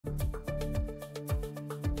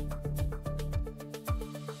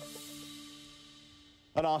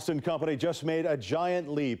An Austin company just made a giant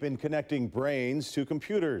leap in connecting brains to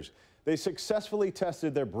computers. They successfully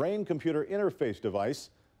tested their brain-computer interface device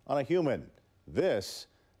on a human. This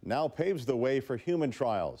now paves the way for human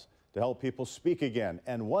trials to help people speak again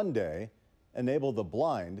and one day enable the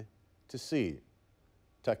blind to see.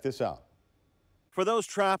 Check this out. For those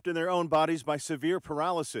trapped in their own bodies by severe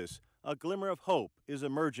paralysis, a glimmer of hope is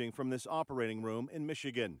emerging from this operating room in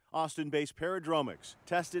Michigan. Austin-based Paradromics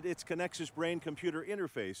tested its Connexus Brain-Computer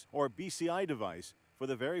Interface, or BCI device, for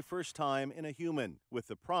the very first time in a human, with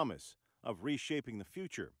the promise of reshaping the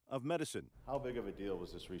future of medicine. How big of a deal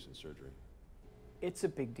was this recent surgery? It's a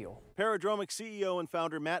big deal. Paradromics CEO and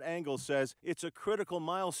founder Matt Engels says it's a critical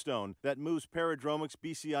milestone that moves Paradromics'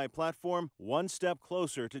 BCI platform one step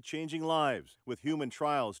closer to changing lives, with human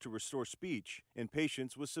trials to restore speech in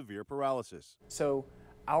patients with severe paralysis. So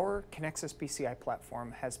our Connexus BCI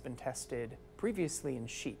platform has been tested previously in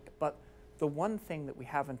sheep, but the one thing that we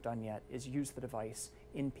haven't done yet is use the device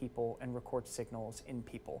in people and record signals in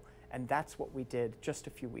people. And that's what we did just a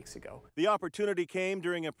few weeks ago. The opportunity came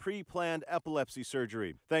during a pre-planned epilepsy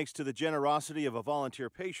surgery. Thanks to the generosity of a volunteer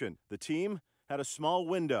patient, the team had a small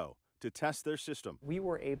window to test their system. We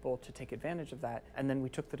were able to take advantage of that, and then we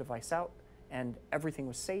took the device out, and everything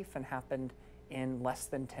was safe and happened in less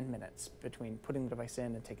than 10 minutes between putting the device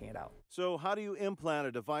in and taking it out. So how do you implant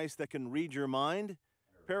a device that can read your mind?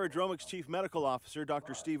 Paradromics Chief Medical Officer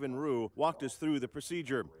Dr. Stephen Rue walked us through the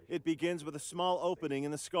procedure. It begins with a small opening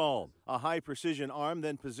in the skull. A high-precision arm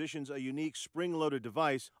then positions a unique spring-loaded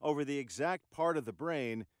device over the exact part of the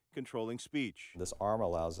brain controlling speech. This arm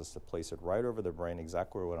allows us to place it right over the brain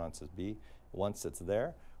exactly where we want it to be. Once it's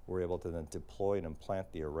there, we're able to then deploy and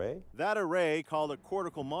implant the array. That array, called a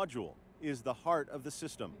cortical module, is the heart of the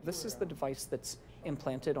system. This is the device that's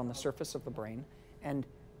implanted on the surface of the brain, and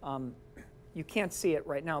you can't see it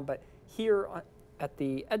right now, but here at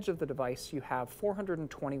the edge of the device, you have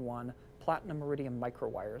 421 platinum iridium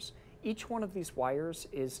microwires. Each one of these wires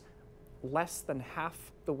is less than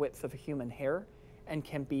half the width of a human hair and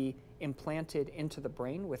can be implanted into the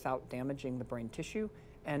brain without damaging the brain tissue.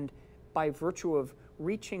 And by virtue of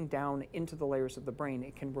reaching down into the layers of the brain,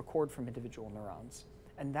 it can record from individual neurons.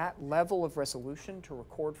 And that level of resolution to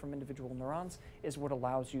record from individual neurons is what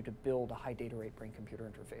allows you to build a high data rate brain-computer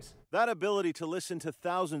interface. That ability to listen to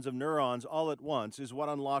thousands of neurons all at once is what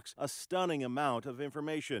unlocks a stunning amount of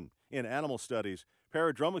information. In animal studies,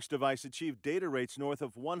 Paradromics' device achieved data rates north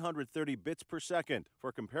of 130 bits per second.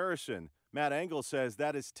 For comparison, Matt Engels says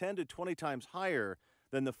that is 10 to 20 times higher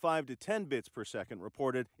than the 5 to 10 bits per second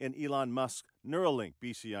reported in Elon Musk's Neuralink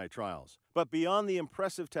BCI trials. But beyond the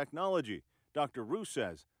impressive technology, Dr. Rue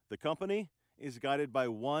says the company is guided by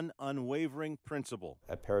one unwavering principle.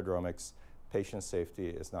 At Paradromics, patient safety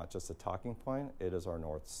is not just a talking point, it is our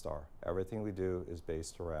North Star. Everything we do is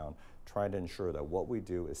based around trying to ensure that what we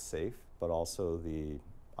do is safe, but also the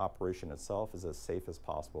operation itself is as safe as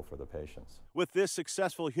possible for the patients. With this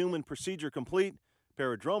successful human procedure complete,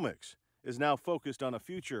 Paradromics is now focused on a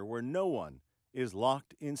future where no one is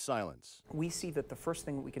locked in silence. We see that the first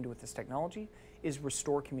thing that we can do with this technology is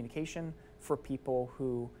restore communication for people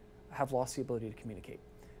who have lost the ability to communicate.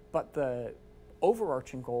 But the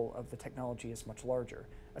overarching goal of the technology is much larger.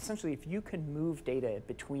 Essentially, if you can move data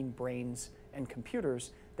between brains and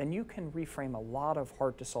computers, then you can reframe a lot of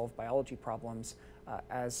hard-to-solve biology problems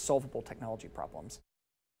as solvable technology problems.